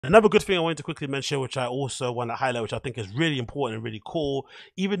Another good thing I wanted to quickly mention, which I also want to highlight, which I think is really important and really cool,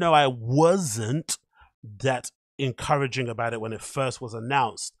 even though I wasn't that encouraging about it when it first was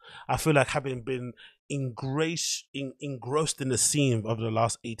announced, I feel like having been engrossed in the scene over the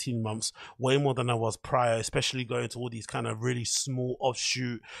last 18 months way more than I was prior, especially going to all these kind of really small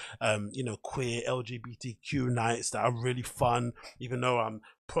offshoot queer LGBTQ nights that are really fun, even though I'm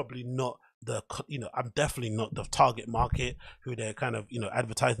probably not I'm definitely not the target market who they're kind of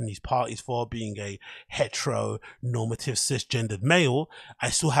advertising these parties for, being a hetero normative cisgendered male. I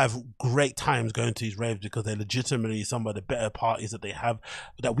still have great times going to these raves because they're legitimately some of the better parties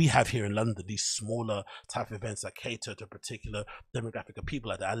that we have here in London, these smaller type of events that cater to a particular demographic of people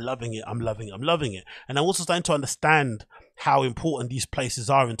like that. I'm loving it, I'm loving it. And I'm also starting to understand how important these places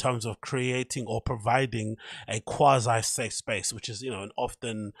are in terms of creating or providing a quasi safe space, which is an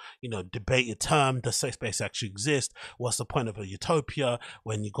often debated term. Does safe space actually exist? What's the point of a utopia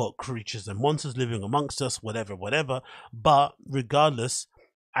when you got creatures and monsters living amongst us? Whatever. But regardless,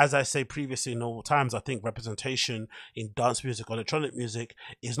 as I say previously in all times, I think representation in dance music, electronic music,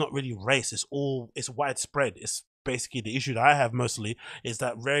 is not really race. It's widespread. It's basically the issue that I have mostly is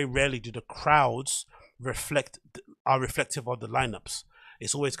that very rarely do the crowds are reflective of the lineups.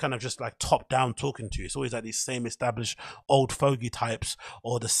 It's always kind of just like top down talking to you. It's always like these same established old fogey types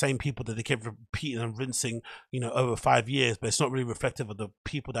or the same people that they keep repeating and rinsing, over 5 years, but it's not really reflective of the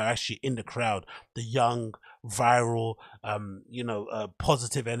people that are actually in the crowd, the young, viral,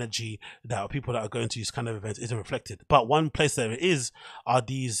 positive energy that are people that are going to these kind of events isn't reflected. But one place that it is are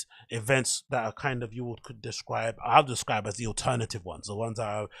these events that are kind of, I'll describe as the alternative ones, the ones that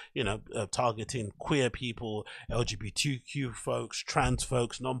are, targeting queer people, LGBTQ folks, trans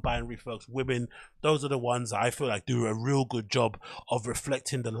folks, non-binary folks, women. Those are the ones that I feel like do a real good job of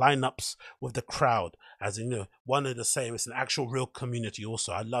reflecting the lineups with the crowd, as in, one of the same. It's an actual real community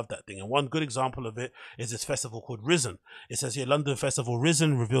also. I love that thing. And one good example of it is this festival called Risen. It says here, London Festival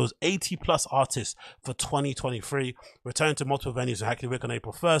Risen reveals 80 plus artists for 2023, returning to multiple venues in Hackney Wick on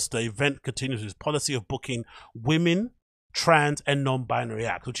April 1st. The event continues its policy of booking women, trans and non-binary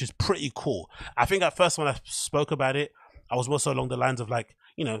acts, which is pretty cool. I think at first when I spoke about it, I was more so along the lines of like,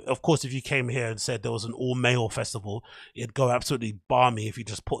 of course, if you came here and said there was an all-male festival, it'd go absolutely balmy if you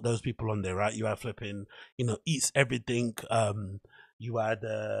just put those people on there, right? You had flipping, Eats Everything, you had,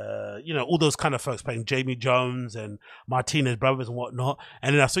 all those kind of folks playing Jamie Jones and Martinez Brothers and whatnot.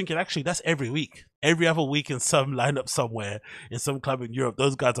 And then I was thinking, actually, that's every week. Every other week in some lineup somewhere, in some club in Europe,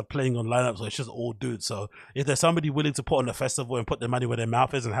 those guys are playing on lineups, so it's just all dudes. So if there's somebody willing to put on a festival and put their money where their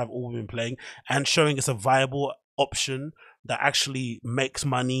mouth is and have all women playing and showing it's a viable option that actually makes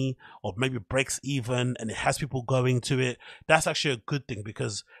money or maybe breaks even and it has people going to it, that's actually a good thing,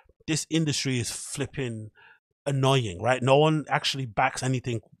 because this industry is flipping annoying, right? No one actually backs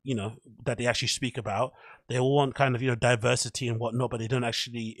anything, that they actually speak about. They all want kind of, diversity and whatnot, but they don't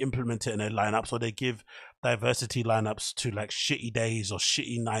actually implement it in their lineups, or they give diversity lineups to like shitty days or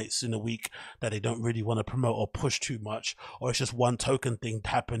shitty nights in a week that they don't really want to promote or push too much, or it's just one token thing that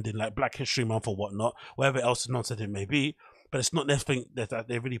happened in like Black History Month or whatnot, whatever else nonsense it may be, but it's not necessarily that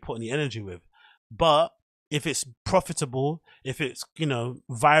they really put any energy with. But if it's profitable, if it's,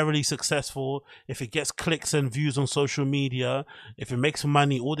 virally successful, if it gets clicks and views on social media, if it makes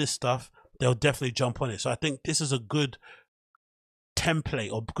money, all this stuff, they'll definitely jump on it. So I think this is a good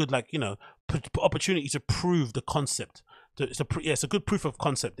template or good, opportunity to prove the concept. It's a good proof of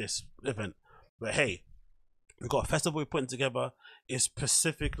concept, this event. But hey, we've got a festival we're putting together. It's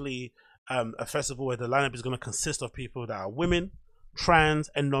specifically a festival where the lineup is going to consist of people that are women, trans,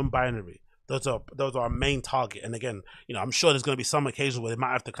 and non-binary. Those are our main target. And again, I'm sure there's going to be some occasions where they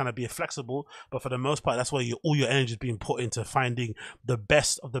might have to kind of be flexible, but for the most part, that's where all your energy is being put into finding the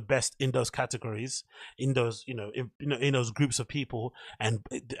best of the best in those categories, in those in those groups of people, and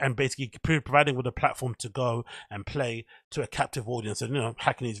basically providing with a platform to go and play to a captive audience. And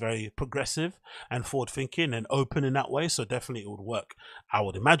Hackney is very progressive and forward thinking and open in that way, so definitely it would work, I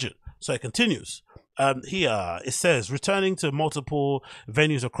would imagine. So it continues. Here it says returning to multiple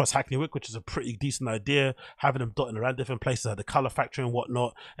venues across Hackney Wick, which is a pretty decent idea, having them dotting around different places like the Colour Factory and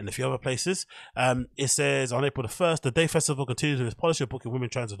whatnot, and a few other places. It says on April the 1st, the Day Festival continues with its policy of booking women,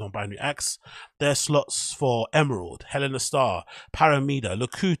 trans, and non-binary acts. There are slots for Emerald, Helena Starr, Paramida,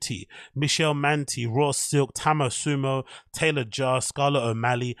 Lakuti, Michelle Manti, Raw Silk, Tama Sumo, Taylor Jar, Scarlett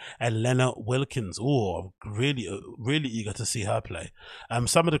O'Malley, and Lena Wilkins. Oh, I'm really eager to see her play.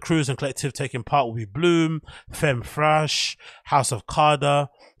 Some of the crews and collective taking part will be Strawberry Bloom, Femme Frash, House of Carda,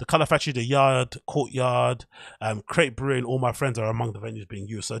 the Colour Factory, The Yard, Courtyard, Crate Brewery, and All My Friends are among the venues being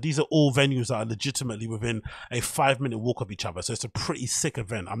used. So these are all venues that are legitimately within a 5-minute walk of each other. So it's a pretty sick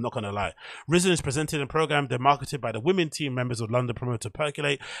event, I'm not going to lie. Risen is presented and programmed. They're marketed by the women team members of London promoter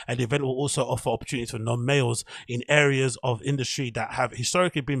Percolate, and the event will also offer opportunities for non-males in areas of industry that have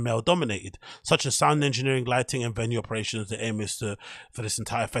historically been male-dominated, such as sound engineering, lighting, and venue operations. The aim is for this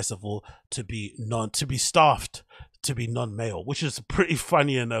entire festival to be staffed to be non-male, which is pretty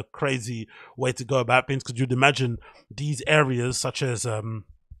funny and a crazy way to go about things, because you'd imagine these areas such as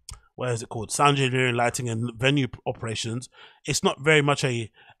what is it called, sound engineering, lighting, and venue operations, it's not very much I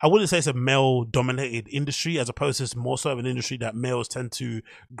wouldn't say it's a male dominated industry, as opposed to it's more so of an industry that males tend to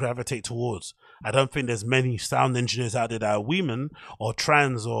gravitate towards. I don't think there's many sound engineers out there that are women or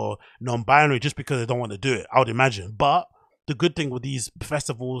trans or non-binary just because they don't want to do it, I would imagine. But the good thing with these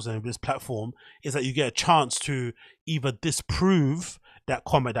festivals and this platform is that you get a chance to either disprove that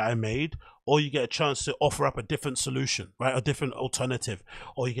comment that I made, or you get a chance to offer up a different solution, right? A different alternative,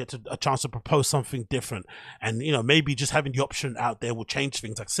 or you get a chance to propose something different. And, you know, maybe just having the option out there will change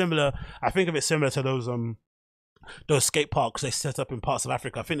things. Like similar, I think of it similar to those skate parks they set up in parts of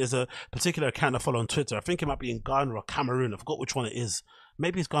Africa. I think there's a particular account I follow on Twitter. I think it might be in Ghana or Cameroon. I forgot which one it is.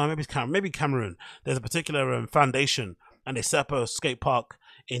 Maybe it's Ghana, maybe it's Cameroon, maybe Cameroon. There's a particular foundation, and they set up a skate park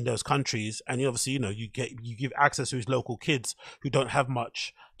in those countries, and obviously, you know, you give access to these local kids who don't have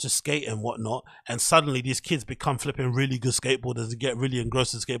much to skate and whatnot, and suddenly these kids become flipping really good skateboarders and get really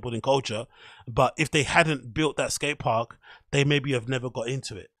engrossed in skateboarding culture. But if they hadn't built that skate park, they maybe have never got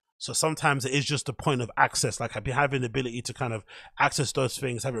into it. So sometimes it is just a point of access, like having the ability to kind of access those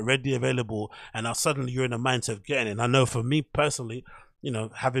things, have it readily available, and now suddenly you're in a mindset of getting it. And I know for me personally, you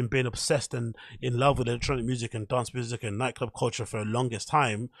know, having been obsessed and in love with electronic music and dance music and nightclub culture for the longest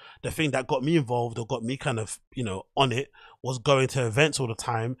time, the thing that got me involved or got me kind of, you know, on it was going to events all the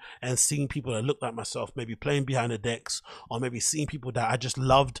time and seeing people that looked like myself, maybe playing behind the decks, or maybe seeing people that I just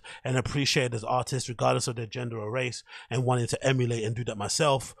loved and appreciated as artists, regardless of their gender or race, and wanting to emulate and do that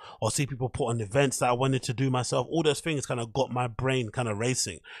myself, or see people put on events that I wanted to do myself. All those things kind of got my brain kind of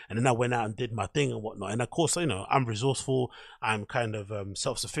racing. And then I went out and did my thing and whatnot. And of course, you know, I'm resourceful. I'm kind of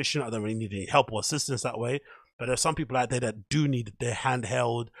self-sufficient. I don't really need any help or assistance that way. But there's some people out there that do need their hand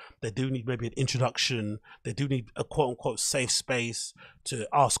held. They do need maybe an introduction. They do need a quote unquote safe space to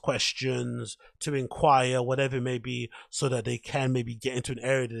ask questions, to inquire, whatever it may be, so that they can maybe get into an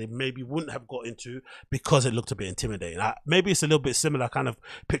area that they maybe wouldn't have got into because it looked a bit intimidating. Maybe it's a little bit similar, kind of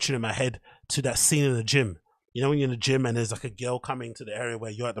picturing in my head, to that scene in the gym. You know, when you're in the gym and there's like a girl coming to the area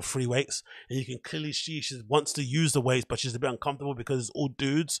where you're at the free weights, and you can clearly see she wants to use the weights, but she's a bit uncomfortable because it's all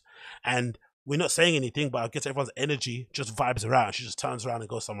dudes. And we're not saying anything, but I guess everyone's energy just vibes her out. She just turns around and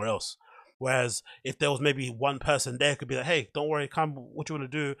goes somewhere else. Whereas if there was maybe one person there, could be like, hey, don't worry, come, what you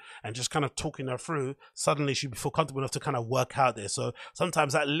want to do? And just kind of talking her through, suddenly she'd feel comfortable enough to kind of work out there. So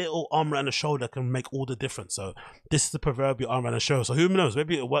sometimes that little arm around the shoulder can make all the difference. So this is the proverbial arm around the shoulder. So who knows?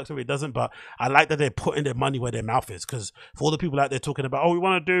 Maybe it works, maybe it doesn't. But I like that they're putting their money where their mouth is. Because for all the people out there talking about, oh, we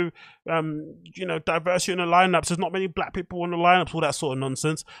want to do, you know, diversity in the lineups, there's not many black people in the lineups, all that sort of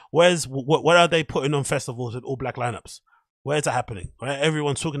nonsense. What are they putting on festivals with all black lineups? Where's that happening? Right?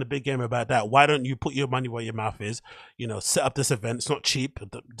 Everyone's talking a big game about that. Why don't you put your money where your mouth is? You know, set up this event. It's not cheap.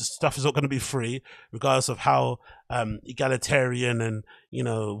 The stuff is not going to be free, regardless of how egalitarian and, you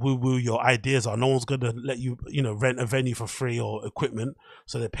know, woo-woo your ideas are. No one's going to let you, you know, rent a venue for free or equipment.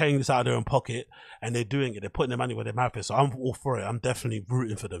 So they're paying this out of their own pocket, and they're doing it. They're putting their money where their mouth is. So I'm all for it. I'm definitely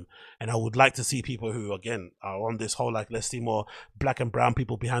rooting for them. And I would like to see people who, again, are on this whole, like, let's see more black and brown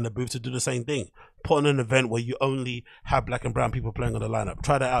people behind the booth to do the same thing. Put on an event where you only have black and brown people playing on the lineup.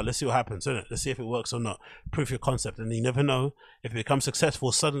 Try that out. Let's see what happens, innit? Let's see if it works or not. Proof your concept. And you never know, if it becomes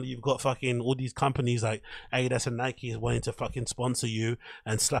successful, suddenly you've got fucking all these companies like Adidas and Nike is wanting to fucking sponsor you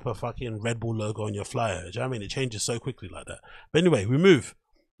and slap a fucking Red Bull logo on your flyer. Do you know what I mean? It changes so quickly like that. But anyway, we move.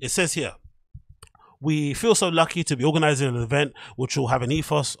 It says here, we feel so lucky to be organizing an event which will have an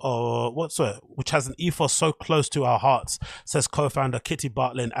ethos, which has an ethos so close to our hearts, says co-founder Kitty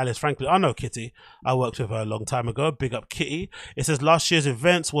Bartlett and Alice Franklin. I know Kitty. I worked with her a long time ago. Big up Kitty. It says last year's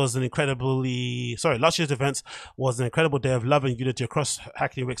events was an incredible day of love and unity across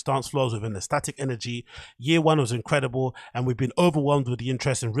Hackney Wick's dance floors with an ecstatic energy. Year one was incredible, and we've been overwhelmed with the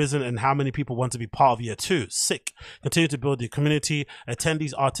interest in Risen and how many people want to be part of year two. Sick. Continue to build the community,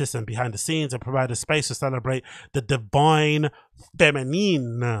 attendees, artists, and behind the scenes, and provide a space to celebrate the divine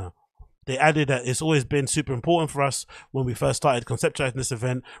feminine. They added that it's always been super important for us when we first started conceptualizing this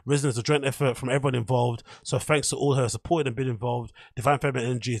event. Risen is a joint effort from everyone involved. So thanks to all who have supported and been involved. Divine Feminine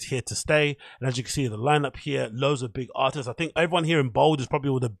Energy is here to stay. And as you can see, the lineup here, loads of big artists. I think everyone here in bold is probably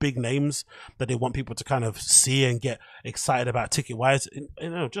all the big names that they want people to kind of see and get excited about ticket wise.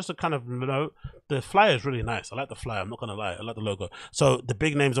 Just to kind of note, the flyer is really nice. I like the flyer. I'm not gonna lie. I like the logo. So the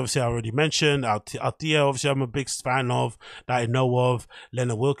big names, obviously, I already mentioned. Althea, obviously, I'm a big fan of, that I know of.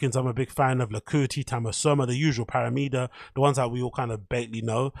 Lena Wilkins, I'm a big fan of. Lakuti, Tamasoma, the usual Paramida, the ones that we all kind of vaguely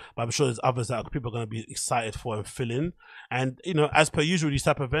know. But I'm sure there's others that people are going to be excited for and fill in. And as per usual, these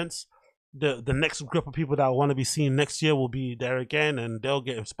type of events, the next group of people that I want to be seen next year will be there again, and they'll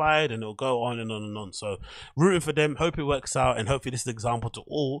get inspired, and it'll go on and on and on. So rooting for them. Hope it works out, and hopefully this is an example to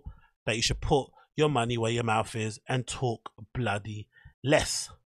all that you should put your money where your mouth is and talk bloody less.